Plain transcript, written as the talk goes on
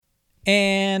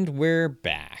And we're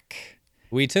back.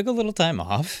 We took a little time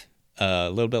off, a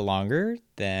little bit longer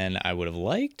than I would have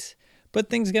liked, but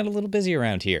things got a little busy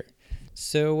around here.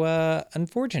 So,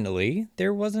 unfortunately,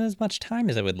 there wasn't as much time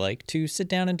as I would like to sit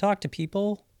down and talk to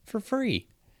people for free.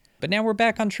 But now we're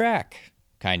back on track,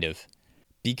 kind of.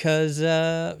 Because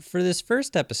for this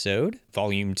first episode,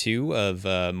 Volume 2 of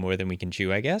More Than We Can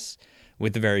Chew, I guess,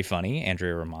 with the very funny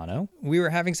Andrea Romano, we were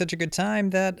having such a good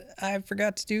time that I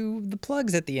forgot to do the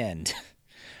plugs at the end.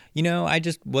 You know, I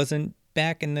just wasn't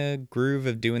back in the groove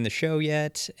of doing the show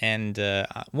yet, and,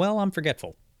 well, I'm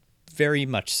forgetful. Very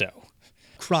much so.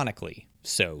 Chronically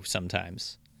so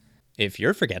sometimes. If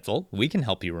you're forgetful, we can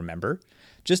help you remember.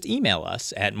 Just email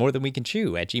us at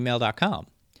morethanwecanchew@gmail.com.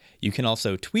 You can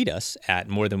also tweet us at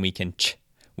morethanwecanch,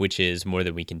 which is more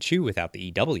than we can chew without the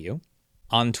EW.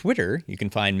 On Twitter, you can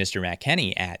find Mr. Matt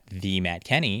Kenny at the Matt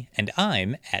Kenny, and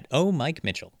I'm at Mike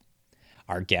Mitchell.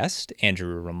 Our guest,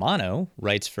 Andrea Romano,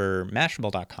 writes for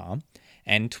Mashable.com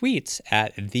and tweets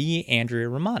at the Andrea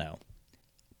Romano.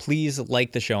 Please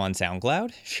like the show on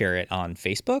SoundCloud, share it on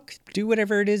Facebook, do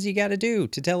whatever it is you got to do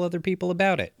to tell other people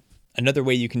about it. Another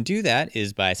way you can do that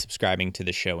is by subscribing to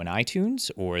the show in iTunes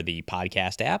or the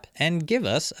podcast app and give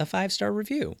us a 5-star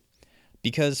review.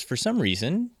 Because for some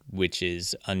reason, which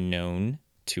is unknown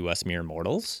to us mere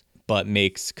mortals, but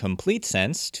makes complete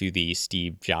sense to the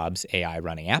Steve Jobs AI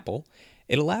running Apple,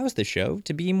 it allows the show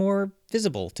to be more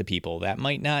visible to people that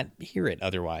might not hear it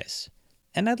otherwise.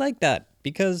 And I like that,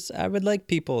 because I would like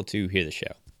people to hear the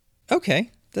show. Okay,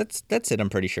 that's it,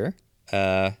 I'm pretty sure.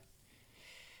 But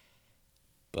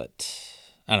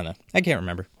I don't know. I can't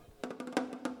remember.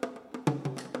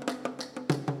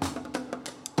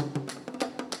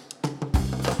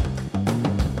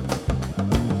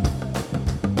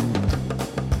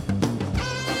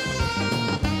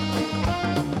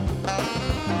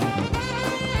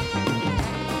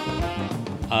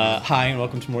 Hi, and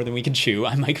welcome to More Than We Can Chew.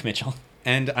 I'm Mike Mitchell.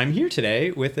 And I'm here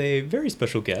today with a very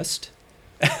special guest.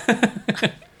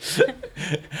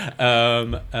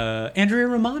 Andrea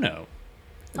Romano.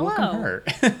 Hello. Welcome her.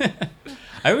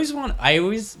 I always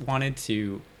wanted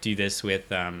to do this with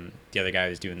the other guy I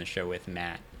was doing the show with,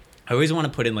 Matt. I always want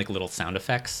to put in like little sound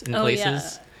effects in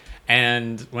places. Yeah.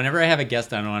 And whenever I have a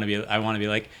guest, I want to be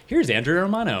like, here's Andrea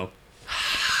Romano.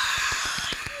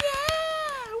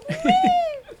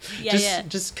 Yeah.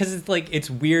 Just because it's like it's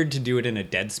weird to do it in a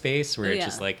dead space where it's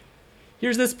just like,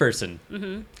 here's this person.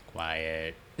 Mm-hmm.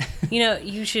 Quiet.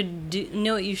 You should do.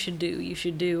 Know what you should do? You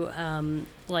should do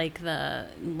like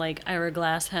Ira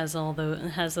Glass has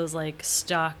those like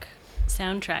stock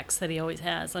soundtracks that he always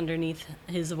has underneath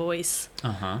his voice.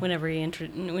 Whenever he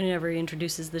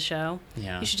introduces the show.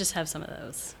 Yeah. You should just have some of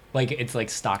those. Like it's like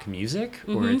stock music,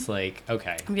 or it's like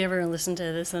okay. Have you ever listened to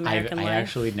This American Life? I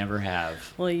actually never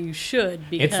have. Well, you should,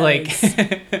 because it's like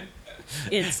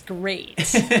it's great.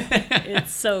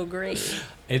 It's so great.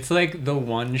 It's like the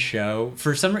one show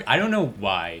for some reason. I don't know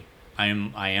why I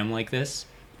am like this,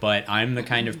 but I'm the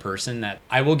kind of person that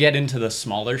I will get into the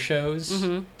smaller shows,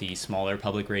 the smaller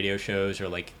public radio shows, or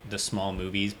like the small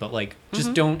movies, but like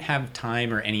just don't have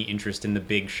time or any interest in the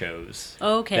big shows.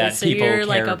 Okay, that so people you're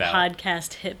like care a about.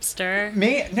 Podcast hipster.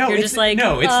 You're just like,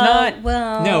 no, it's not.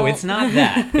 Well, no, it's not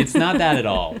that. It's not that at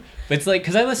all. But it's like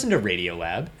because I listen to Radio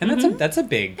Lab, and that's a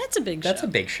big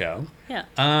show. Yeah.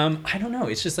 I don't know.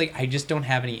 It's just like I just don't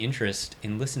have any interest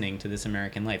in listening to This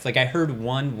American Life. Like I heard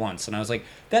one once, and I was like,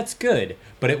 "That's good,"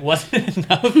 but it wasn't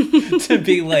enough to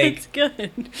be like. It's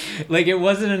good. Like it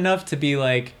wasn't enough to be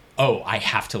like, "Oh, I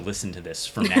have to listen to this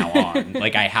from now on."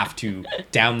 Like I have to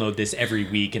download this every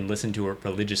week and listen to it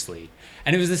religiously.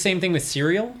 And it was the same thing with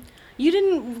Serial. You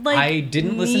didn't like. I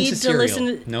didn't listen to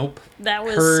Serial. Nope. That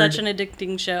was such an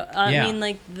addicting show. I mean,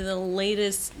 like the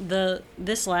latest,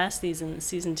 this last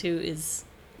season 2 is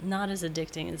not as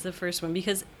addicting as the first one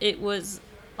because it was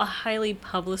a highly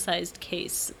publicized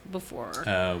case before.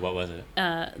 What was it?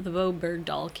 The Bo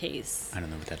Bergdahl case. I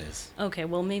don't know what that is. Okay,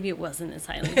 well maybe it wasn't as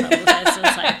highly publicized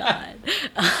as I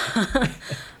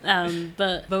thought.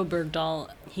 But Bo Bergdahl,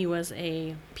 he was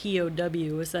a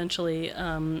POW essentially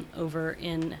over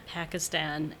in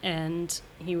Pakistan, and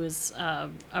he was a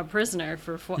prisoner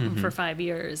for 5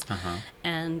 years.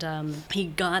 And he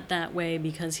got that way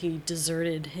because he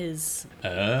deserted his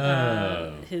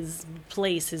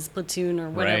place, his platoon, or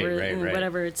whatever, right.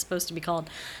 whatever it's supposed to be called,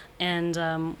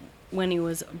 and when he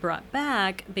was brought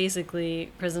back,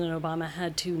 basically President Obama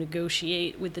had to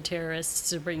negotiate with the terrorists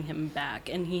to bring him back,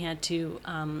 and he had to,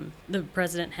 the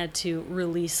president had to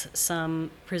release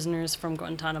some prisoners from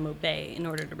Guantanamo Bay in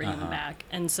order to bring him back,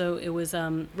 and so it was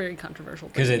very controversial.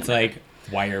 Because it's him like, back.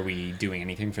 why are we doing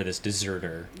anything for this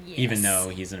deserter, Yes. even though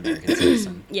he's an American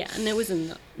citizen? Yeah, and it was in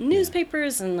the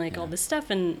newspapers and like all this stuff,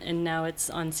 and now it's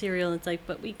on Serial. It's like,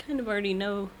 but we kind of already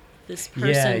know this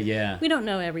person. Yeah. We don't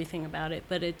know everything about it,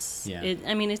 but it's. Yeah.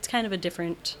 I mean, it's kind of a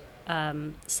different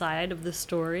side of the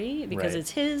story because Right.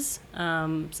 it's his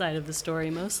side of the story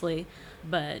mostly.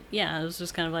 But yeah, it was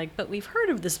just kind of like, but we've heard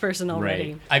of this person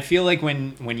already. Right. I feel like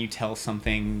when you tell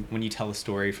something, when you tell a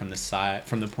story from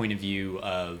the point of view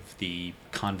of the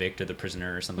convict or the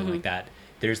prisoner or something like that,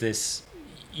 there's this,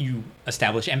 you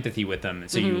establish empathy with them,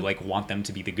 so you like want them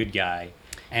to be the good guy,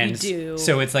 and You do.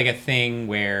 so it's like a thing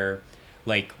where,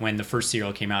 like when the first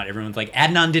Serial came out, everyone's like,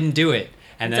 Adnan didn't do it,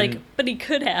 and It's then like, but he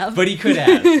could have. but he could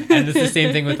have, and it's the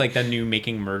same thing with like the new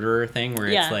Making Murderer thing where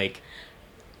Yeah. it's like.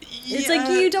 It's like,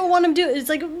 you don't want him to do it. It's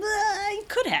like, he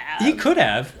could have. He could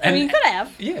have. I mean, he could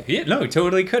have. Yeah, no,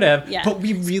 totally could have. Yeah. But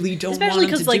we really don't Especially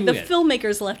want him to like do the it.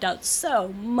 filmmakers left out so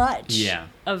much Yeah.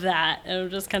 of that. And it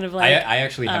was just kind of like, I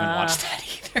actually haven't watched that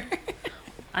either.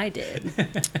 I did.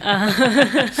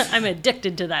 I'm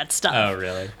addicted to that stuff. Oh,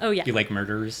 really? Oh, yeah. You like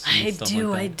murders? and I stuff do,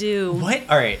 like I that? do. What?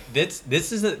 All right. This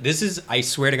is. I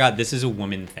swear to God, this is a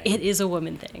woman thing. It is a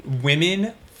woman thing.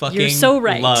 Women fucking You're so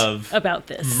right love about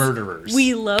this. murderers.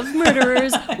 We love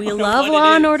murderers. We love what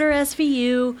Law it and is. Order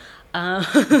SVU.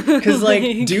 Because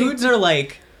like dudes are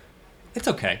like, it's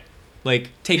okay, like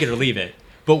take it or leave it.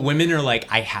 But women are like,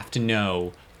 I have to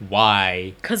know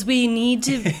why. Because we need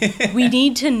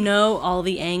to know all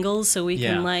the angles so we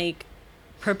Yeah. can like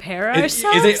prepare Is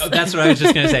ourselves. it? That's what I was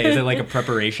just gonna say. Is it like a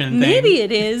preparation thing? Maybe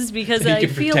it is because So you I can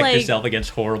feel protect like yourself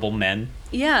against horrible men.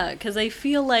 yeah, because I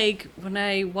feel like when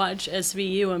I watch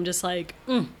SVU, I'm just like,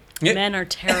 Yeah. men are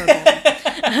terrible.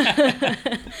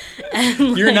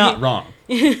 And, You're like, not wrong.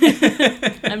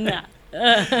 I'm not.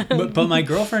 But my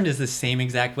girlfriend is the same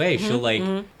exact way. She'll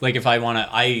like if I want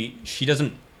to, she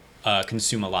doesn't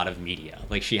consume a lot of media.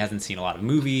 Like she hasn't seen a lot of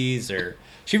movies, or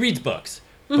she reads books,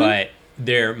 but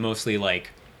they're mostly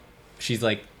like, she's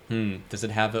like, does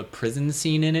it have a prison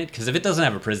scene in it? Because if it doesn't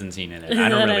have a prison scene in it, I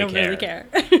don't really care.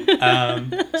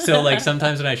 So like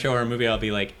sometimes when I show her a movie, I'll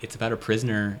be like, it's about a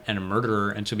prisoner and a murderer,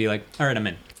 and she'll be like, all right, I'm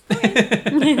in.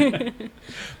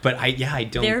 But I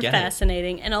don't They're get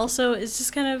fascinating, and also it's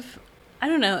just kind of, I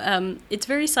don't know. It's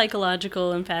very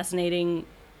psychological and fascinating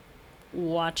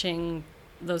watching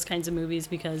those kinds of movies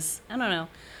because I don't know.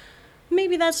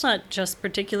 Maybe that's not just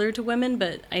particular to women,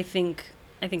 but I think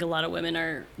a lot of women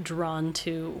are drawn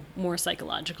to more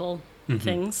psychological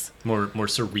things. more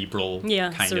cerebral,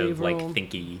 Yeah, kind of like cerebral.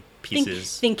 thinky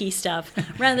pieces. Thinky stuff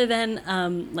rather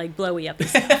than like blowy up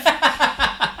stuff.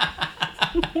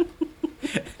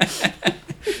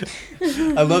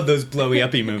 I love those blowy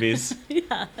uppy movies.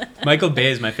 Yeah. Michael Bay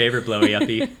is my favorite blowy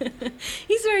uppy.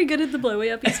 He's very good at the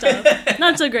blowy uppy stuff.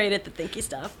 Not so great at the thinky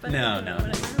stuff. But No.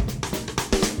 whatever.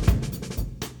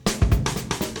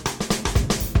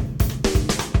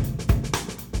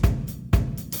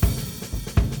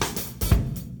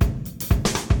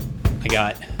 I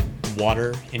got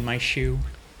water in my shoe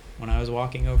when I was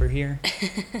walking over here.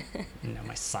 Now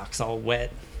my sock's all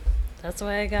wet. That's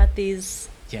why I got these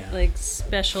Yeah. like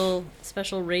special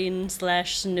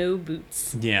rain/snow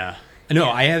boots. Yeah. No,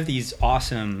 I have these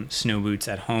awesome snow boots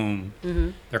at home.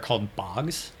 They're called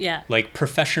bogs. Yeah. Like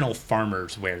professional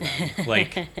farmers wear them.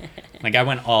 like I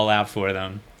went all out for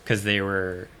them because they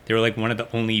were like one of the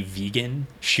only vegan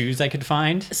shoes I could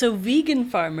find. So vegan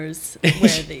farmers wear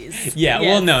these. Yeah, Yes.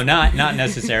 well, no, not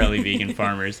necessarily vegan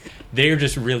farmers. They're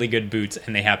just really good boots,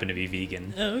 and they happen to be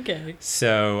vegan. Oh, okay.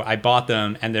 So I bought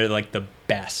them, and they're like the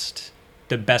best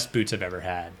boots I've ever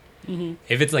had.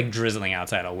 If it's like drizzling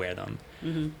outside, I'll wear them.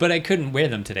 But I couldn't wear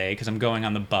them today because I'm going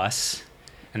on the bus,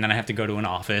 and then I have to go to an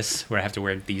office where I have to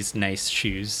wear these nice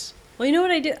shoes. Well, you know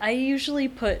what I do? I usually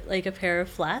put like a pair of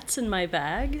flats in my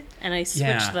bag, and I switch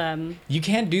Yeah. them. You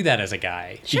can't do that as a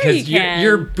guy Sure because you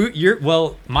can.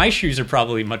 well, my shoes are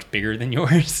probably much bigger than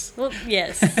yours. Well,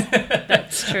 yes,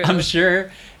 that's true. I'm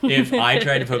sure if I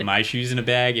tried to put my shoes in a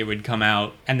bag, it would come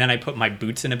out, and then I put my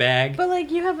boots in a bag. But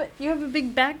like you have a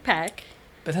big backpack.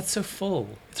 But that's so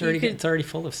full. It's You already could- it's already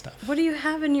full of stuff. What do you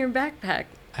have in your backpack?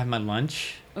 I have my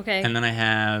lunch, Okay. and then I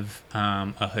have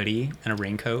a hoodie and a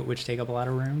raincoat, which take up a lot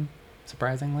of room,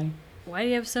 surprisingly. Why do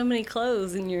you have so many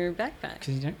clothes in your backpack?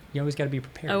 Because you always got to be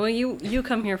prepared. Oh, well, you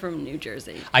come here from New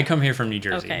Jersey. I come here from New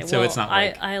Jersey, Okay, so well, it's not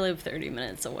like... I live 30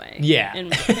 minutes away. Yeah. In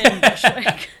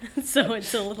Bushwick, so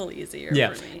it's a little easier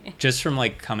for me. Just from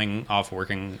like coming off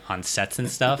working on sets and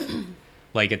stuff,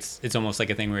 like it's almost like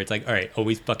a thing where it's like, all right,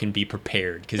 always fucking be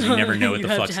prepared because you never know what You the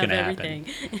have fuck's to have gonna happen.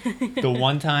 everything. The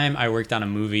one time I worked on a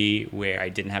movie where I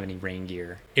didn't have any rain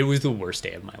gear, it was the worst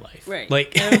day of my life. Right.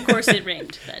 Like, And of course it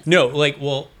rained. no, like,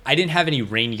 well, I didn't have any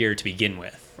rain gear to begin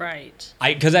with. Right.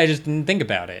 Because I just didn't think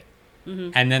about it.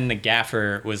 Mm-hmm. And then the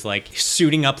gaffer was like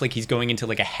suiting up like he's going into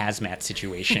like a hazmat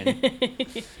situation.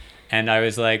 And I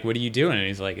was like, what are you doing? And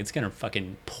he's like, it's going to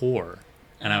fucking pour.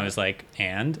 And I was like,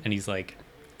 and he's like,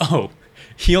 oh,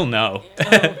 he'll know.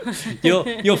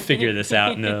 You'll figure this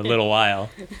out in a little while.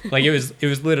 Like it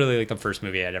was literally like the first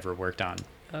movie I'd ever worked on.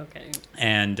 Okay.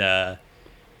 And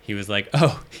he was like,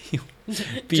 oh,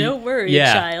 don't worry,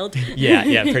 child.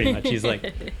 yeah, pretty much. He's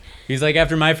like,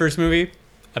 after my first movie,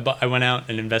 I went out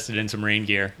and invested in some rain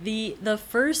gear. The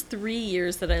first 3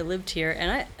 years that I lived here,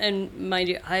 and mind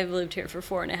you, I've lived here for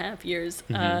 4.5 years.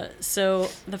 Mm-hmm. So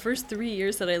the first 3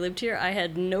 years that I lived here, I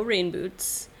had no rain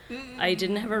boots. I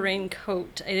didn't have a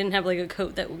raincoat. I didn't have like a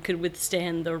coat that could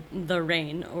withstand the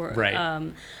rain, or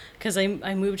right. Because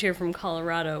I moved here from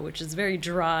Colorado, which is a very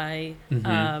dry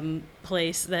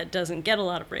place that doesn't get a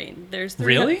lot of rain. There's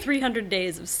 300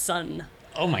 days of sun.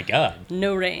 Oh my god.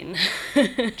 No rain.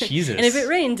 Jesus. And if it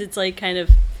rains, it's like kind of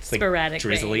sporadic, like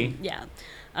drizzly. rain. Yeah.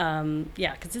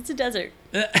 Yeah, because it's a desert.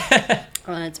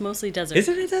 It's mostly desert. Is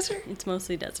it a desert? It's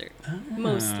mostly desert. Oh.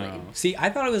 Mostly. See, I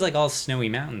thought it was like all snowy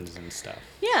mountains and stuff.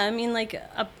 Yeah, I mean, like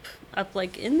up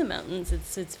like in the mountains,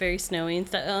 it's very snowy and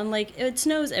stuff. Like it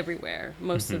snows everywhere.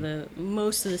 Most of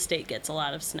the state gets a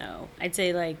lot of snow. I'd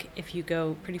say like if you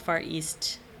go pretty far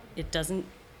east, it doesn't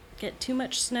get too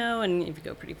much snow, and if you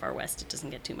go pretty far west, it doesn't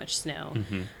get too much snow.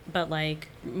 But like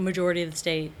majority of the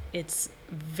state, it's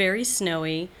very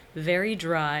snowy, very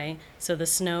dry. So the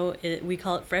snow, we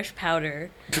call it fresh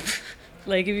powder.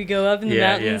 Like if you go up in the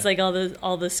mountains, like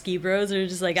all the ski bros are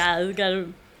just like, we got a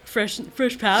fresh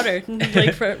powder,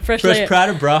 like fresh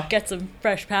powder, brah. Get some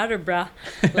fresh powder, brah.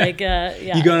 Like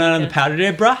yeah. You going out on the powder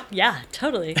day, brah? Yeah,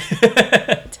 totally.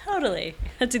 Totally.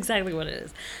 That's exactly what it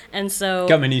is. And so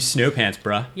got my new snow pants,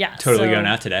 bruh. Yeah. Totally going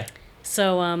out today.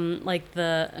 So like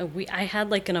I had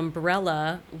like an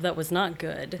umbrella that was not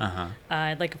good. I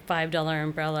had like a $5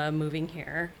 umbrella moving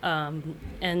here.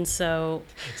 And so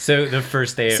the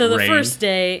first day it So the rained. first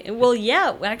day, well,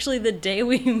 yeah, actually the day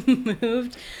we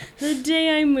moved, the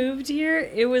day I moved here,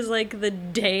 it was like the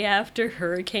day after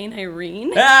Hurricane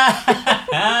Irene.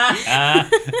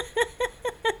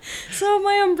 So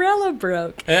my umbrella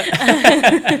broke. That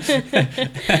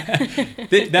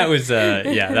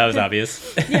was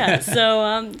obvious. Yeah.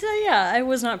 So yeah, I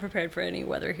was not prepared for any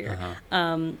weather here.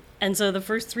 And so the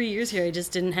first 3 years here, I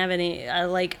just didn't have any.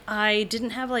 I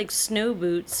didn't have like snow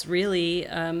boots really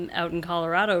out in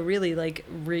Colorado. Really like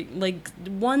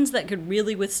ones that could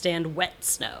really withstand wet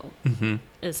snow.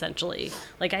 Essentially,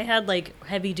 like I had like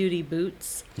heavy duty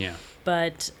boots. Yeah.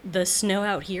 But the snow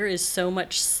out here is so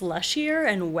much slushier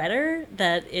and wetter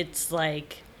that it's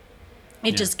like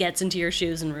it just gets into your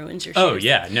shoes and ruins your shoes. Oh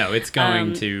yeah, no, it's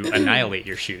going to annihilate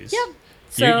your shoes. Yep.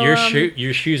 So,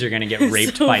 your shoes are going to get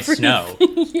raped by snow.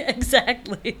 Yeah,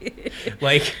 exactly.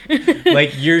 Like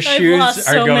your shoes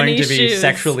are going to be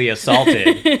sexually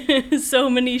assaulted. So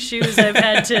many shoes I've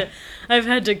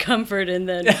had to comfort and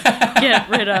then get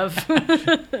rid of.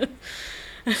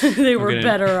 They were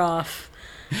better off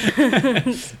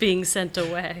being sent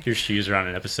away. Your shoes are on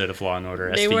an episode of Law and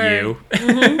Order They SVU.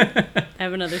 I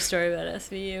have another story about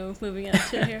SVU moving up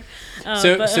to here.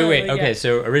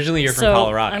 So originally you're from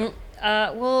Colorado.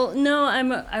 Well, no,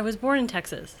 I was born in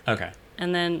Texas. Okay.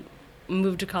 And then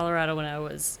moved to Colorado when I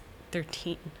was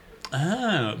 13.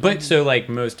 Oh, but so like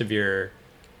most of your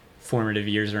formative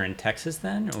years are in Texas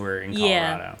then, or in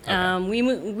Colorado? Yeah.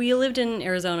 Okay. We lived in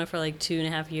Arizona for like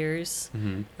 2.5 years.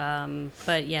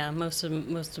 But yeah, most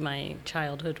of my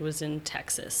childhood was in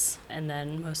Texas, and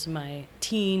then most of my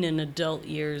teen and adult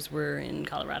years were in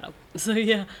Colorado. So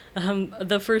yeah,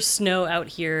 the first snow out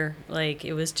here, like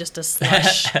it was just a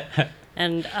slush.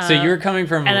 And so you're coming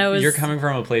from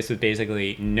a place with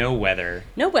basically no weather.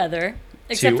 No weather,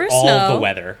 except for all snow. The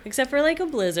weather, except for like a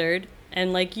blizzard.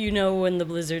 And like when the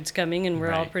blizzard's coming, and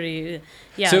we're all pretty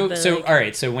So all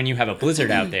right. So when you have a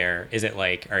blizzard out there, is it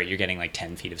like all right? You're getting like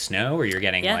 10 feet of snow, or you're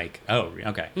getting like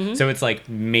So it's like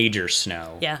major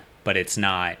snow. Yeah. But it's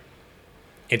not.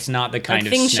 It's not the kind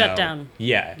like of things snow. shut down.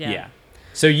 Yeah.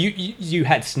 So you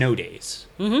had snow days.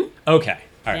 Mm-hmm. Okay.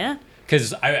 All right. Yeah.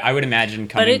 Because I would imagine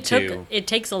But coming to... it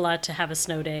takes a lot to have a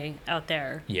snow day out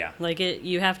there. Yeah. Like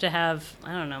you have to have,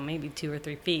 I don't know, maybe 2 or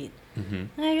 3 feet.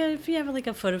 Mm-hmm. Like if you have like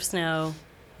a foot of snow,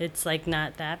 it's like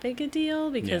not that big a deal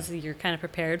because you're kind of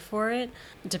prepared for it.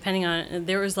 Depending on,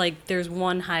 there's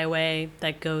one highway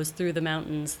that goes through the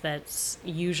mountains that's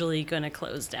usually going to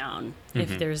close down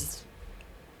if there's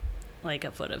like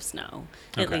a foot of snow,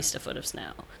 at least a foot of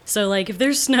snow. So like if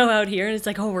there's snow out here and it's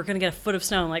like, oh, we're going to get a foot of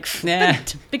snow, I'm like,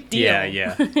 big deal.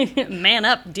 Yeah. Man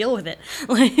up, deal with it.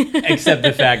 Except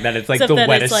the fact that it's like the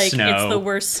wettest snow. It's the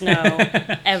worst snow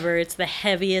ever. It's the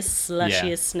heaviest,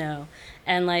 slushiest snow.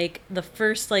 And like the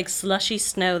first like slushy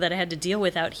snow that I had to deal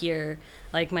with out here,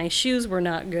 like my shoes were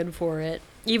not good for it,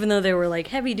 even though they were like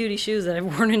heavy duty shoes that I've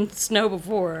worn in snow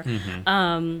before.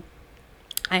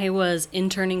 I was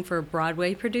interning for a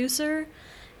Broadway producer,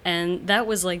 and that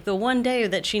was like the one day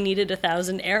that she needed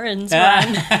 1,000 errands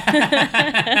run.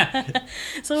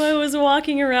 So I was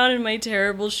walking around in my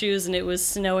terrible shoes, and it was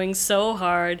snowing so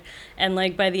hard. And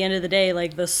like by the end of the day,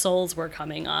 like the soles were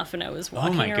coming off, and I was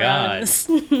walking around in the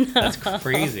snow. That's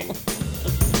crazy.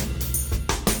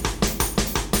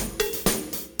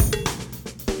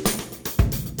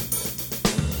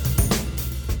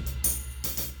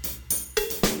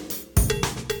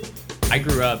 I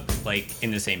grew up like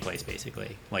in the same place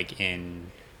basically, like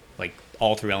in like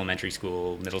all through elementary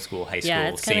school, middle school, high school, Yeah,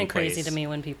 it's kind same of crazy place. to me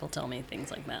when people tell me things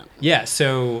like that. Yeah,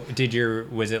 so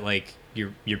was it like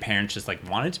your parents just like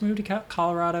wanted to move to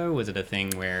Colorado? Was it a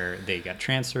thing where they got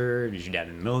transferred? Was your dad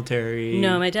in the military?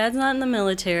 No, my dad's not in the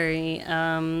military.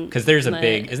 Because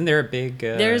isn't there a big...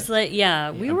 there's like,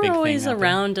 we were big always thing out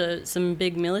around some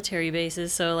big military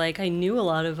bases, so like I knew a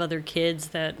lot of other kids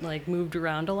that like moved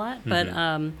around a lot, but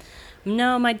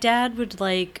no, my dad would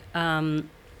like,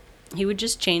 he would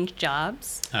just change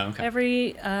jobs. Oh,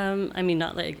 okay.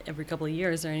 Not like every couple of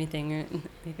years or anything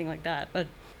like that, but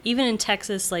even in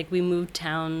Texas, like we moved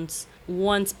towns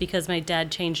once because my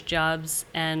dad changed jobs,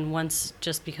 and once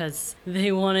just because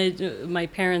my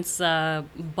parents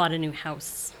bought a new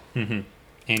house. Mm-hmm.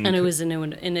 And it was in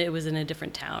a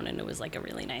different town, and it was like a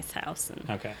really nice house. And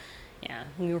okay. yeah,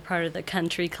 we were part of the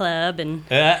country club, and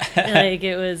like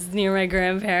it was near my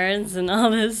grandparents and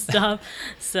all this stuff.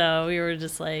 So we were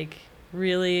just like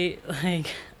really like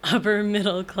upper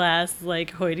middle class, like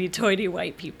hoity-toity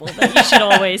white people that you should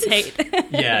always hate.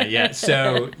 Yeah.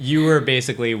 So you were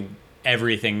basically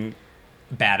everything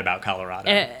bad about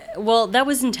Colorado. Well, that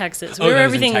was in Texas. We Oh, were that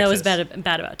was in everything that was Texas.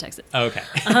 bad about Texas. Okay.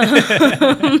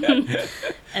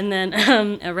 And then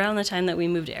around the time that we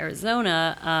moved to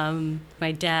Arizona,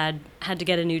 my dad had to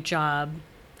get a new job.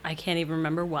 I can't even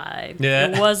remember why. Yeah.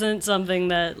 It wasn't something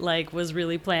that like was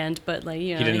really planned, but like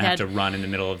He didn't have to run in the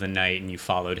middle of the night and you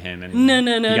followed him and No,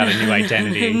 you got a new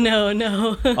identity.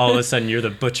 No. All of a sudden you're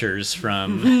the butchers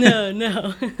from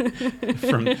No.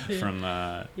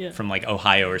 from like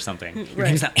Ohio or something. Your Right.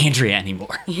 name's not Andrea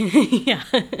anymore. Yeah.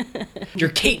 You're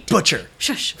Kate Butcher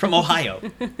Shush. from Ohio.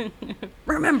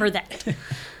 Remember that.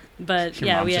 But Your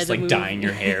yeah, mom's we had just to like move. dyeing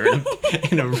your hair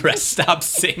in a rest stop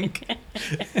sink.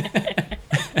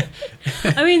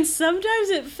 I mean, sometimes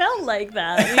it felt like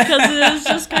that because it was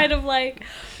just kind of like,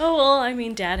 oh, well, I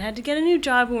mean, Dad had to get a new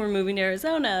job when we were moving to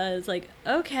Arizona. It's like,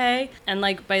 okay. And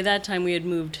like by that time we had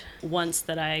moved once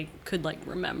that I could like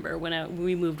remember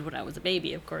we moved when I was a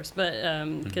baby, of course, but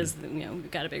because we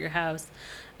got a bigger house.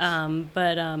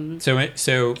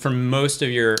 So for most of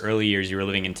your early years, you were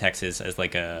living in Texas as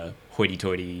like a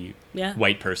hoity-toity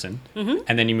white person,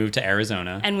 and then you moved to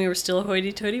Arizona. And we were still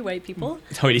hoity-toity white people.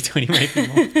 Hoity-toity white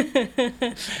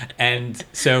people. And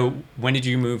so when did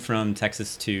you move from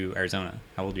Texas to Arizona?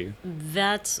 How old are you?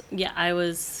 I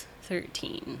was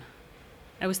 13.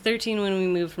 I was 13 when we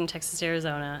moved from Texas to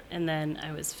Arizona, and then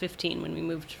I was 15 when we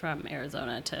moved from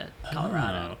Arizona to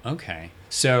Colorado. Oh, okay.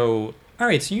 So, all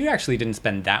right, so you actually didn't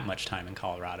spend that much time in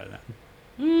Colorado then?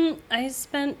 I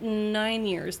spent 9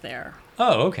 years there.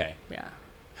 Oh, okay. Yeah.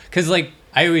 Because, like,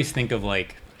 I always think of,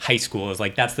 like, high school as,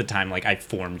 like, that's the time, like, I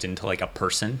formed into, like, a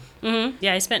person. Mm-hmm.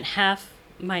 Yeah, I spent half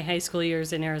my high school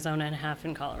years in Arizona and half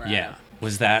in Colorado. Yeah.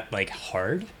 Was that, like,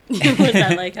 hard? Was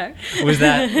that, like, hard? was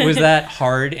that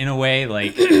hard in a way?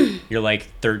 Like, you're, like,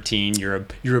 13, you're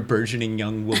a burgeoning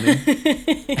young woman.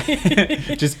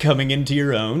 Just coming into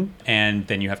your own, and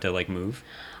then you have to, like, move?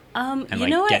 And, you like,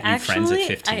 know what? get new friends at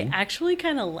 15? I actually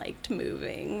kind of liked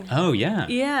moving. Oh, yeah.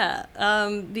 Yeah,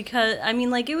 because, I mean,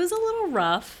 like, it was a little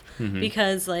rough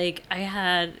because, like,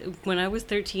 when I was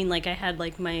 13, like, I had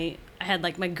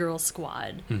my girl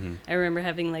squad. I remember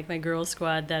having, like, my girl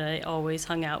squad that I always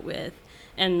hung out with.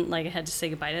 And, like, I had to say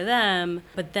goodbye to them.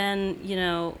 But then,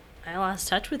 I lost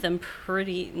touch with them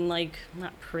pretty, like,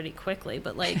 not pretty quickly,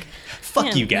 but like,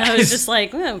 Fuck you guys. I was just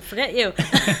like, oh, forget you.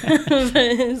 But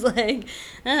it's like,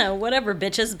 oh, whatever,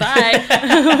 bitches, bye.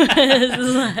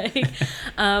 It's like,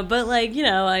 but like,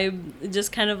 I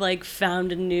just kind of like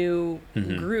found a new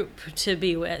group to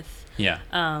be with. Yeah.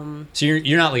 So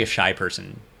you're not like a shy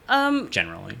person,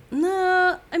 generally.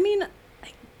 No, I mean,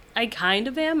 I kind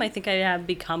of am. I think I have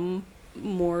become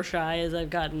more shy as I've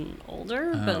gotten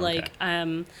older, but like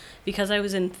because I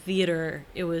was in theater,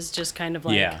 it was just kind of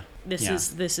like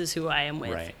this is who I am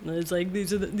with. Right. It's like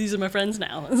these are my friends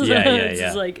now. So yeah.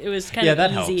 Just like it was kind of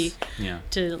that easy helps.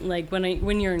 to like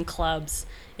when you're in clubs,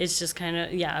 it's just kind of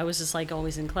I was just like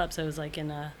always in clubs. I was like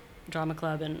in a drama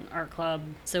club and art club,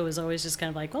 so it was always just kind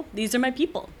of like, well, these are my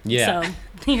people. So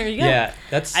here you go.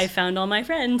 I found all my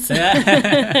friends.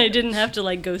 I didn't have to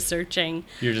like go searching.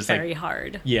 You're just very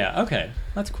hard. Okay,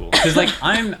 that's cool. Because like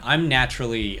I'm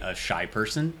naturally a shy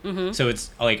person, so it's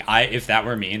like if that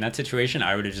were me in that situation,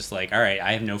 I would have just like, all right,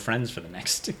 I have no friends for the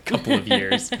next couple of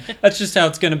years. That's just how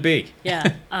it's gonna be.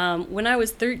 When I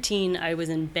was 13, I was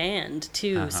in band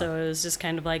too, so it was just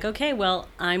kind of like, okay, well,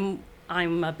 I'm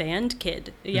a band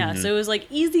kid. So it was like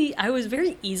easy. I was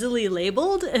very easily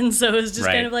labeled, and so it was just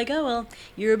kind of like, oh, well,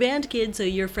 you're a band kid, so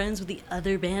you're friends with the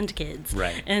other band kids.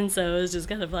 Right. And so it was just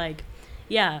kind of like,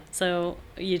 so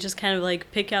you just kind of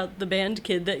like pick out the band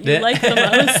kid that you like the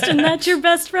most, and that's your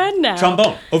best friend now.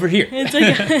 Trombone, over here.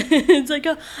 It's like,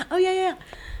 oh yeah.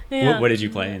 What did you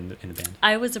play in the band?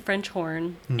 I was a French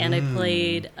horn, and I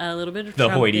played a little bit of the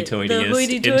trumpet. The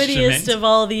hoity-toightiest of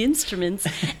all the instruments.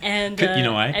 And you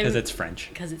know why? Because it's French.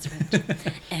 Because it's French.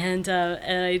 and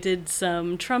I did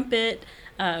some trumpet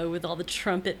with all the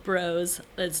trumpet bros.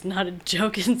 It's not a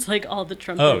joke. It's like all the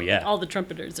trumpet. Oh yeah. All the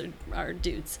trumpeters are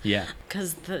dudes. Yeah.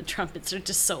 Because the trumpets are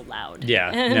just so loud.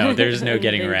 Yeah. No, there's no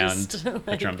getting around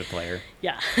a trumpet player.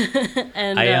 Yeah.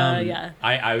 And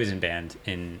I was in band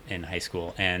in high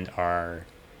school, and our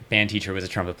band teacher was a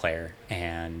trumpet player,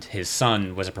 and his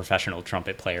son was a professional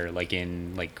trumpet player, like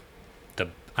in like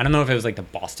I don't know if it was like the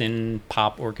Boston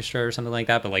Pop Orchestra or something like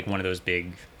that, but like one of those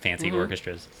big fancy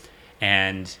orchestras.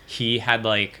 And he had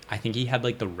I think he had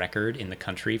the record in the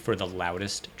country for the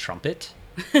loudest trumpet.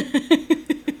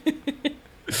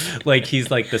 Like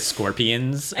he's like the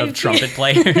Scorpions of trumpet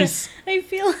players. I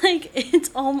feel like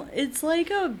it's like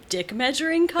a dick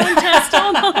measuring contest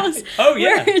almost. Oh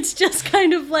yeah. Where it's just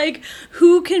kind of like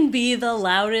who can be the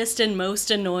loudest and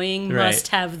most annoying must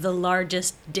have the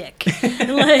largest dick.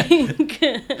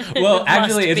 Well,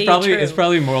 actually it's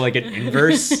probably more like an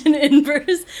inverse. An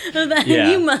inverse of that.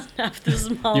 You must have the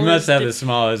smallest. You must have the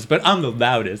smallest, but I'm the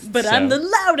loudest. But I'm the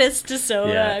loudest,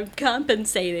 so I'm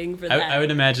compensating for that. I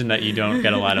would imagine that you don't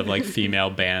get a lot of female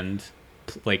band,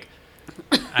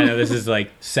 I know this is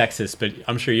sexist, but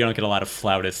I'm sure you don't get a lot of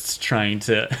flautists trying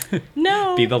to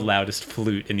be the loudest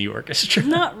flute in the orchestra.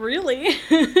 Not really.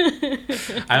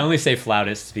 I only say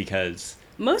flautists because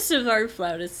most of our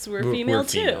flautists were female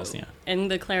too. Females, yeah. And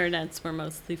the clarinets were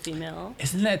mostly female.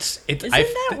 Isn't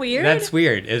that weird? That's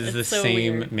weird. It's the so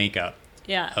same weird. makeup.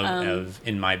 Yeah. Of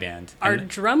in my band. Our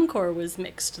drum corps was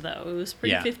mixed though. It was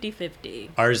pretty 50-50.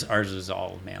 Ours was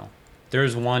all male. There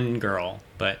was one girl,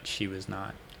 but she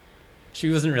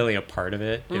wasn't really a part of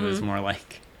it. It was more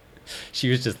like she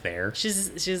was just there. She's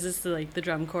just like the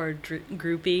drum corps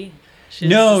groupie.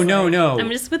 No. I'm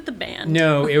just with the band.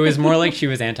 No, it was more like she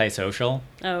was antisocial.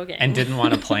 Oh, okay. And didn't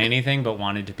want to play anything, but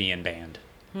wanted to be in band.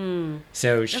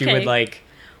 So she would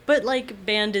But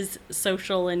band is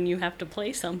social and you have to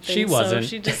play something. She wasn't. So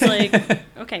she just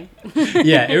okay.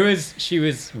 Yeah, she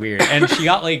was weird. And she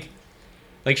got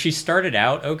she started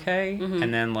out okay,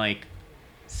 and then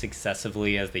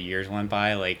successively as the years went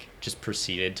by, just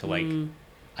proceeded to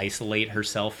isolate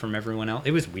herself from everyone else.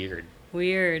 It was weird.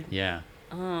 Weird. Yeah.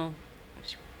 Oh,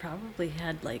 she probably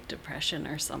had depression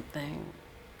or something.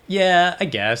 Yeah, I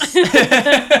guess.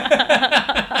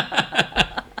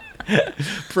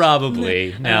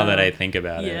 Probably, now that I think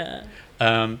about it. Yeah.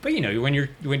 But when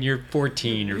you're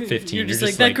 14 or 15, you're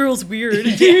just that girl's weird.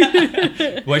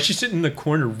 Why is she sitting in the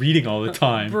corner reading all the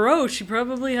time? Bro, she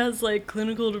probably has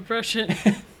clinical depression.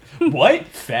 What?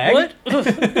 Fag? What?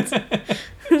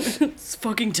 It's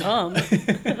fucking Tom. Did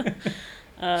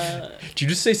you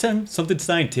just say something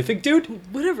scientific, dude?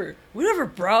 Whatever,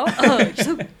 bro. Oh, you're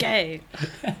so gay.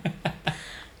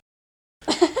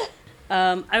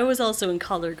 I was also in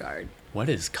color guard. What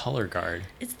is color guard?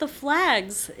 It's the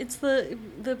flags. It's the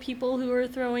people who are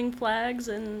throwing flags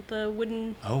and the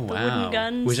wooden wooden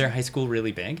guns. Was their high school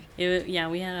really big? We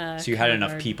had a. So you had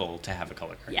enough people to have a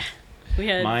color guard. Yeah, we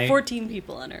had 14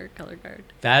 people on our color guard.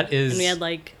 That is. And we had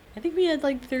I think we had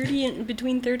like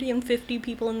between 30 and 50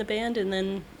 people in the band, and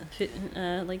then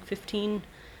like 15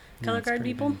 color That's guard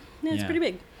pretty people. big. Yeah, it's Yeah. pretty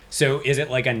big. So is it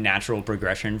like a natural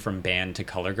progression from band to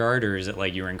color guard, or is it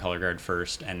like you were in color guard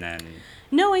first and then?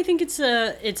 No, I think it's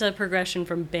a progression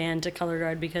from band to color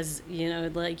guard, because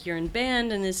like you're in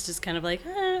band and it's just kind of like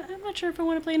I'm not sure if I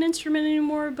want to play an instrument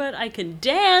anymore, but I can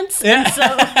dance, and so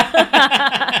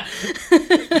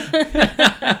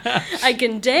I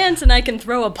can dance and I can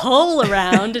throw a pole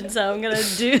around, and so I'm gonna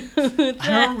do that.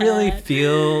 I don't really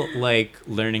feel like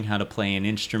learning how to play an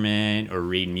instrument or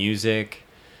read music,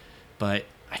 but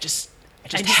I just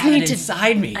have it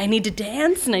inside me. I need to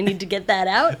dance, and I need to get that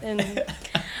out. And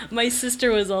my sister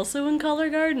was also in color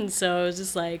guard, and so I was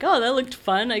just like, oh, that looked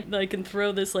fun. I can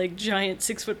throw this like giant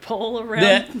 6-foot pole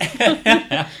around.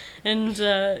 And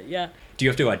yeah. Do you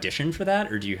have to audition for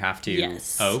that, or do you have to?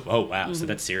 Yes. Oh wow! So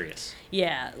that's serious.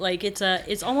 Yeah, like it's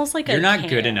almost like You're a not good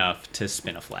camp. enough to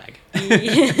spin a flag.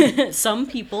 Some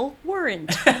people weren't.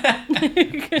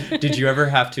 Did you ever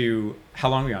have to? How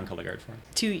long were you on color guard for?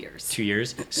 2 years. 2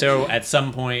 years. So at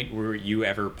some point, were you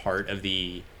ever part of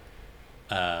the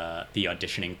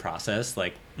auditioning process?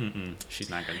 Like, she's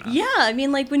not good enough. Yeah, I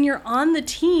mean, like when you're on the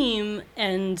team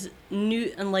and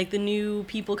like the new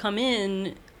people come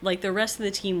in, like the rest of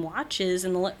the team watches,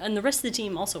 and the rest of the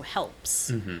team also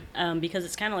helps, because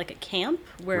it's kind of like a camp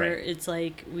where Right. it's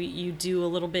like you do a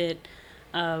little bit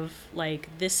of like,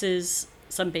 this is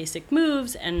some basic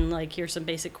moves, and like here's some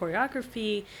basic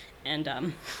choreography, and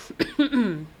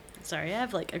sorry, I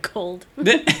have like a cold. When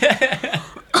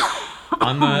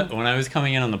I was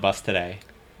coming in on the bus today,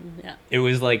 Yeah. it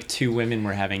was like two women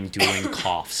were having dueling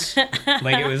coughs.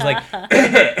 Like it was like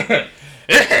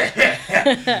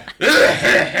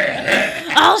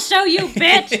I'll show you,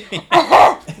 bitch.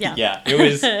 Yeah. yeah,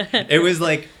 it was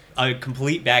like a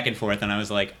complete back and forth, and I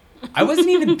was like, I wasn't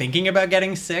even thinking about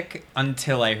getting sick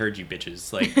until I heard you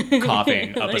bitches like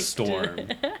coughing up a Like, storm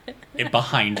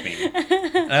behind me.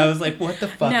 And I was like, what the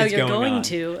fuck Now is you're going going on?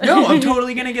 to. No, I'm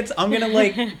totally gonna I'm gonna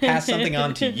like pass something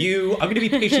on to you. I'm gonna be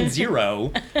patient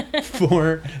 0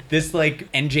 for this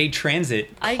like NJ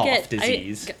Transit cough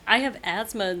disease. I have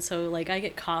asthma, and so like I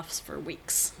get coughs for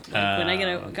weeks. Like when I get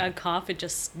a cough, it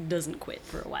just doesn't quit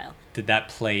for a while. Did that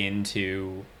play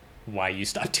into why you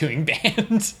stopped doing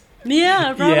bands?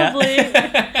 Yeah, probably.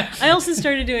 Yeah. I also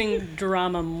started doing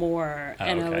drama more, Oh,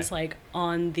 and I okay. was like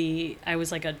I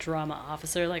was like a drama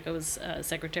officer, like I was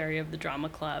secretary of the drama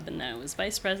club, and then I was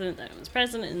vice president, then I was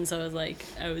president, and so I was like,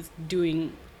 I was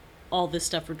doing all this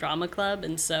stuff for drama club,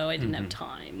 and so I didn't have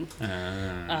time.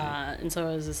 And so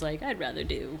I was just like, I'd rather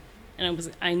do,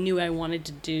 and I knew I wanted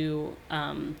to do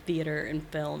theater and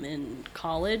film in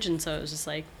college, and so I was just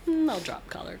like, I'll drop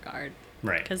color guard.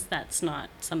 Right. Because that's not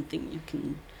something you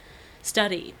can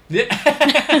study. What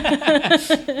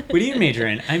do you major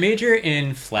in? I major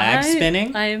in flag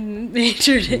spinning I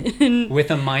majored in... with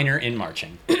a minor in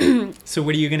marching. So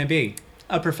what are you going to be?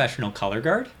 A professional color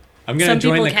guard? I'm going to Some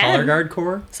join people the can. color guard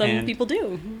corps. Some people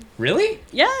do. Really?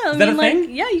 Yeah, I that a mean, like,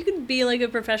 thing? yeah, you could be like a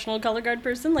professional color guard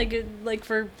person, like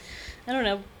for, I don't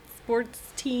know, sports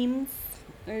teams,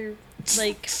 or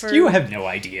like for You have no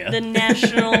idea. the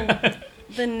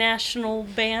national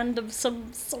band of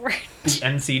some sort.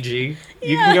 NCG? You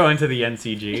Yeah. can go into the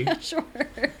NCG. Yeah, sure.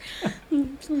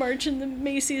 March in the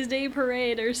Macy's Day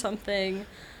Parade or something.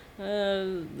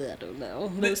 I don't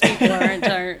know. Those people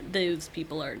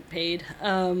aren't paid.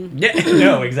 Yeah,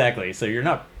 no, exactly. So you're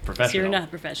not professional. So you're not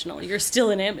professional. You're still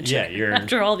an amateur. Yeah, you're-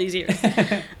 after all these years.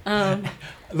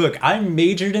 Look, I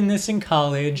majored in this in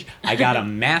college. I got a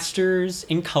master's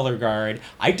in color guard.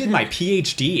 I did my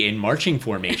PhD in marching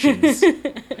formations.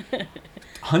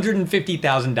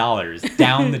 $150,000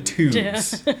 down the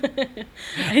tubes.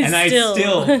 I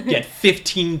still get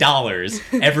 $15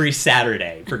 every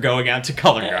Saturday for going out to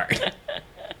color guard.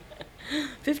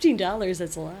 $15,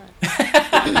 that's a lot.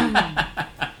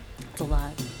 That's a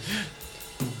lot.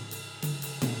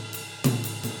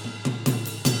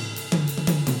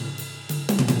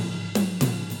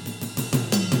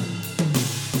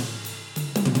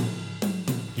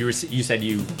 You said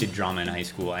you did drama in high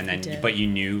school, and then did. but you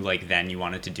knew like then you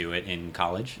wanted to do it in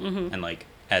college, and like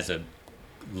as a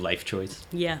life choice.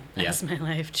 Yeah, Yeah. that's my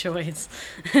life choice.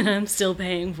 And I'm still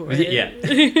paying for it. Yeah,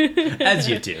 as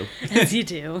you do. As you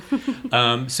do.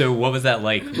 So what was that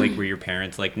like? Like, were your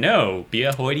parents like, no, be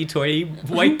a hoity-toity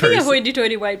white person? Be a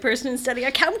hoity-toity white person and study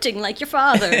accounting like your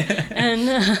father. And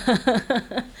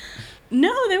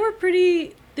no, they were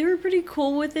They were pretty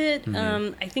cool with it.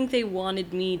 Mm-hmm. I think they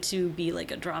wanted me to be like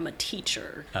a drama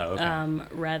teacher,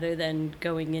 rather than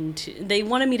going into. They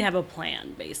wanted me to have a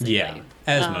plan, basically. Yeah,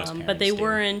 as most parents but they do.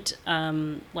 weren't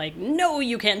like, no,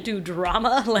 you can't do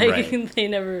drama. Like Right. they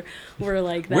never were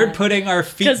like that. We're putting our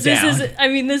feet down. Because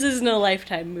this is no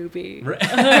Lifetime movie Right.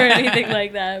 or anything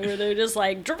like that, where they're just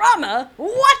like, drama?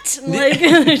 What? Like,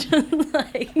 they're just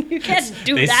like, you can't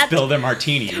do They that. spill their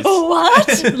martinis.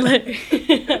 What? Like,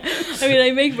 I mean,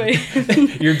 I make my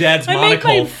Your dad's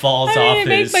monocle falls off I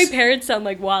make his... my parents sound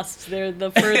like wasps. They're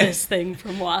the furthest thing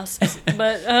from wasps.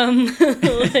 But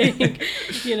like,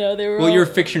 you know, they were. Well, all, your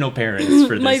fictional parents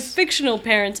for this. my fictional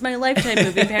parents, my Lifetime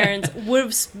movie parents,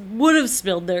 would have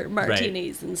spilled their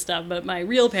martinis and stuff. But my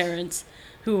real parents,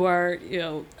 who are, you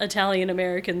know, Italian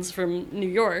Americans from New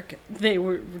York, they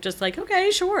were just like, okay,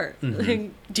 sure.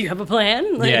 Like, do you have a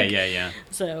plan? Like, yeah.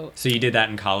 So So you did that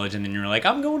in college, and then you were like,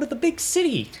 I'm going to the big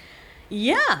city.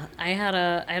 yeah, I had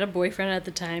a boyfriend at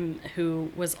the time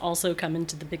who was also coming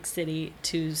to the big city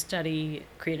to study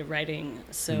creative writing.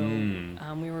 So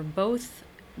we were both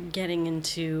getting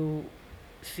into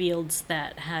fields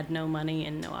that had no money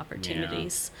and no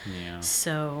opportunities. Yeah.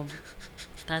 So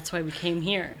that's why we came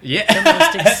here. Yeah.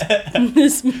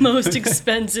 This most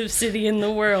expensive city in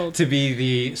the world. To be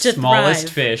the To smallest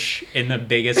thrive. fish in the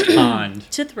biggest pond.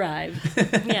 To thrive.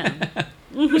 Yeah.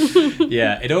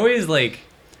 Yeah, it always like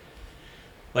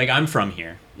I'm from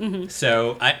here.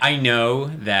 So I know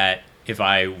that if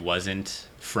I wasn't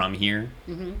from here,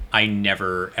 I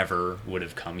never ever would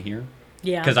have come here.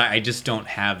 Yeah. Because I just don't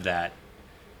have that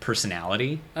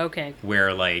personality Okay.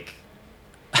 where like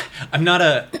I'm not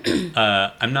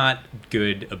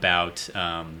good about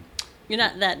You're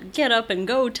not that get up and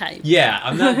go type. yeah,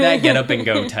 I'm not that get up and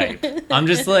go type. I'm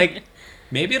just like,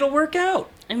 maybe it'll work out.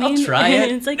 I mean, I'll try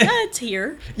it. It's like, it's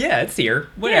here. Yeah, it's here.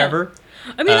 Whatever.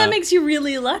 I mean, that makes you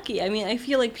really lucky. I mean, I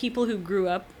feel like people who grew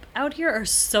up out here are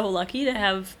so lucky to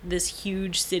have this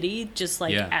huge city just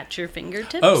like Yeah. at your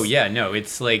fingertips. Oh yeah, no,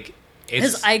 it's like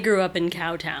Because I grew up in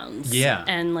cow towns. Yeah.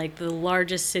 And like the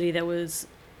largest city that was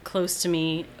close to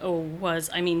me was,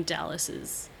 I mean, Dallas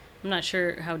is. I'm not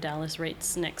sure how Dallas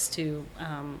rates next to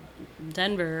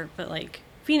Denver, but like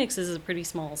Phoenix is a pretty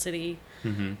small city,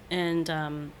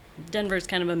 and Denver's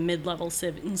kind of a mid-level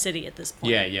city at this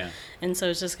point. yeah. And so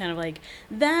it's just kind of like,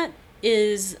 that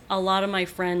is a lot of my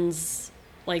friends,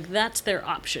 like, that's their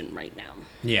option right now.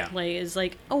 Yeah. Like, it's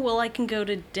like, oh, well, I can go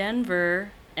to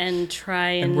Denver and try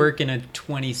And work in a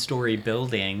 20-story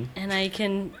building. and I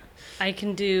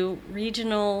can do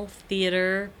regional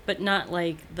theater, but not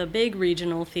like the big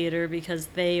regional theater because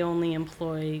they only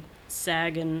employ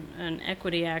SAG and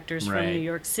equity actors from Right. New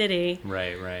York City.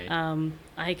 Right.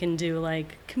 I can do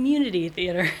like community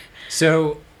theater.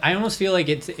 So I almost feel like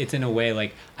it's in a way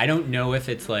like I don't know if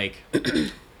it's like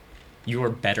you're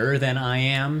better than I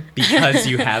am because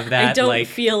you have that. I don't like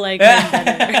feel like I'm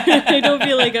better. I don't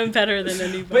feel like I'm better than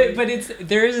anybody. But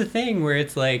there is a thing where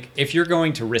it's like if you're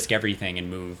going to risk everything and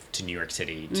move to New York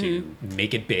City to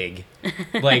make it big,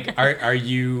 like are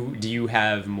you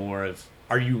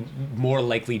more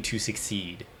likely to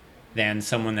succeed than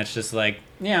someone that's just like,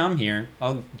 yeah, I'm here.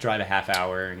 I'll drive a half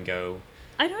hour and go.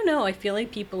 I don't know. I feel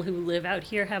like people who live out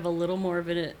here have a little more of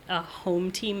a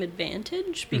home team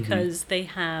advantage because they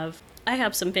have. I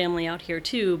have some family out here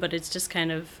too, but it's just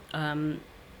kind of.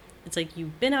 It's like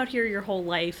you've been out here your whole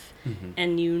life,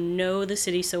 and you know the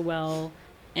city so well,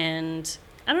 and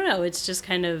I don't know. It's just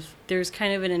kind of there's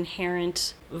kind of an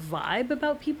inherent vibe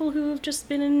about people who have just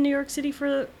been in New York City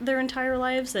for their entire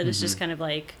lives that it's just kind of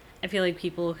like. I feel like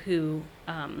people who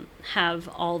have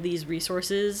all these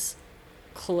resources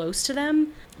close to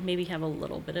them maybe have a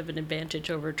little bit of an advantage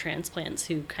over transplants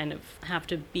who kind of have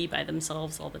to be by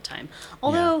themselves all the time.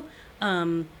 Although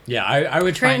Yeah, I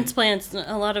would find. transplants,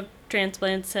 a lot of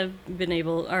transplants have been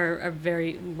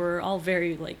we're all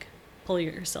very like pull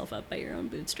yourself up by your own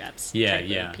bootstraps. Yeah, type of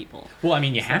yeah. people. Well, I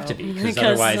mean, you have to be because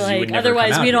Because otherwise you would never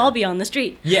otherwise come out we'd here. all be on the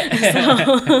street.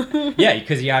 Yeah, yeah,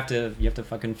 because you have to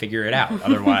fucking figure it out.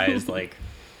 Otherwise, like,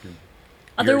 you're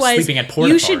Otherwise, sleeping at Port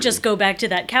you Authority. should just go back to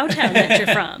that cow town that you're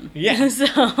from. Yeah. So,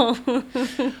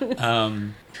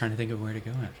 Trying to think of where to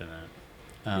go after that.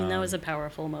 I mean, that was a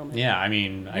powerful moment. Yeah, I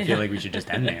mean, I feel like we should just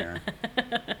end there.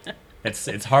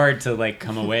 It's hard to like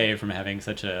come away from having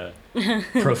such a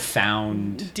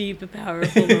profound. Deep,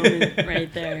 powerful moment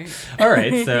right there. All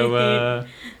right, so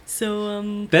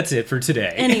So, that's it for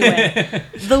today. anyway,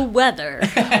 the weather.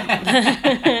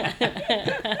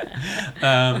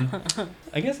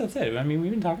 I guess that's it. I mean,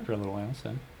 we've been talking for a little while,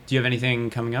 so. Do you have anything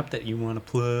coming up that you want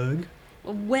to plug?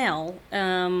 Well,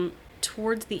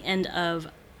 towards the end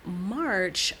of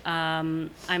March, I'm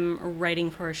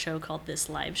writing for a show called This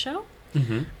Live Show.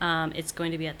 It's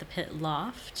going to be at the Pit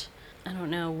Loft. I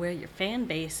don't know where your fan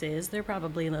base is. They're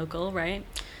probably local, right?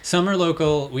 Some are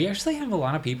local. We actually have a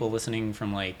lot of people listening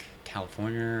from like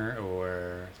California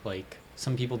or like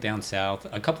some people down south.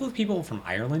 A couple of people from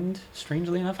Ireland,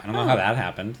 strangely enough. I don't know how that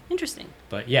happened. Interesting.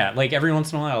 But yeah, like every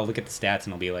once in a while I'll look at the stats and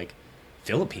it'll be like,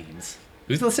 Philippines?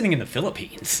 Who's listening in the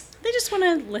Philippines? They just want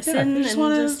to listen and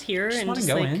just hear and just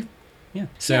go like... in. Yeah.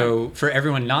 So for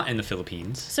everyone not in the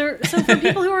Philippines. So for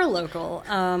people who are local,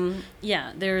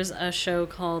 there's a show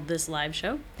called This Live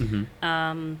Show.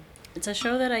 It's a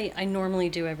show that I normally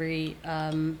do every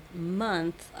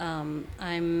month.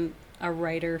 I'm a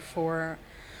writer for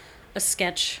a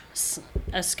sketch.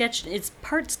 It's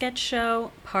part sketch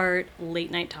show, part late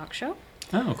night talk show.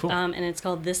 Oh, cool. And it's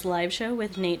called This Live Show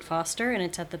with Nate Foster, and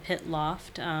it's at the Pit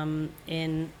Loft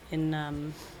in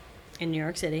New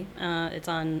York City. It's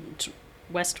on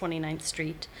West 29th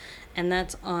Street, and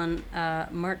that's on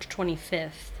March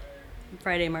 25th,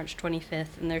 Friday, March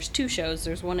 25th. And there's two shows.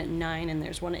 There's one at 9 and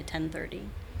there's one at 10:30.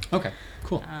 Okay,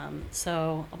 cool.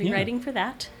 So I'll be writing for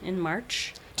that in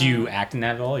March. Do you act in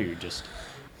that at all, or you just...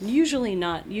 Usually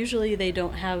not. Usually they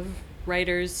don't have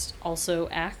writers also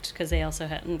act because they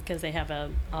have a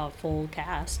full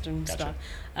cast and stuff.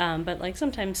 But like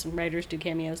sometimes writers do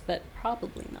cameos, but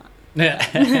probably not.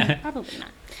 Probably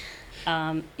not.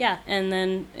 And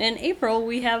then in April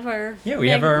we have our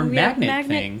magnet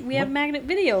thing. We have Magnet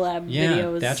Video Lab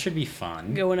videos. That should be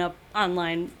fun. Going up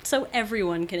online so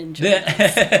everyone can enjoy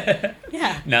us.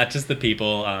 Yeah. Not just the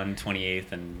people on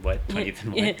 28th and 20th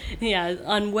and what? Yeah,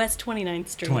 on West 29th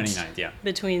Street. 29th, yeah.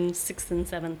 Between 6th and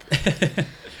 7th.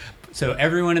 So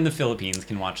everyone in the Philippines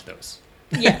can watch those.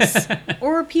 Yes.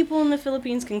 Or people in the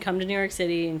Philippines can come to New York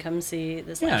City and come see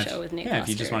this live show with Nate Foster. Yeah, if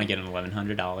you just want to get an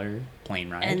 $1,100 plane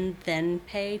ride. And then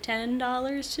pay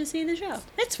 $10 to see the show.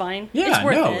 It's fine. Yeah, it's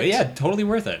worth it. Yeah, totally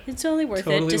worth it. It's totally worth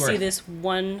it to see this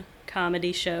one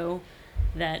comedy show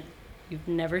that you've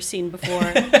never seen before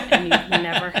and you've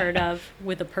never heard of,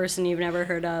 with a person you've never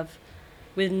heard of,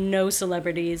 with no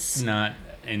celebrities. Not...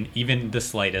 And even the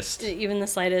slightest.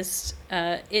 It's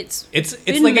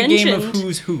like a game of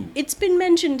who's who. It's been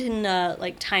mentioned in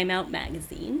like Time Out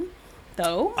magazine,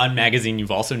 though. A magazine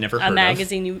you've also never heard of. A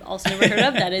magazine you've also never heard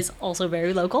of that is also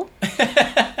very local.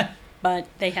 But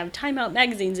they have Time Out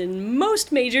magazines in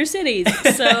most major cities,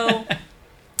 so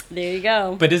there you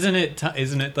go. But isn't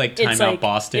it like Time Out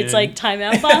Boston? It's like Time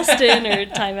Out Boston or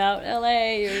Time Out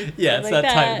LA or yeah, it's like not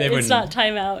that. It's not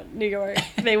Time Out New York.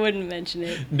 They wouldn't mention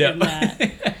it. No. In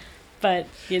that. But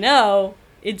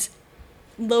it's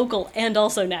local and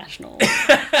also national.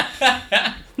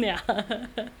 Yeah.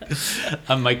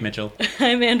 I'm Mike Mitchell.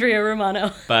 I'm Andrea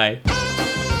Romano. Bye.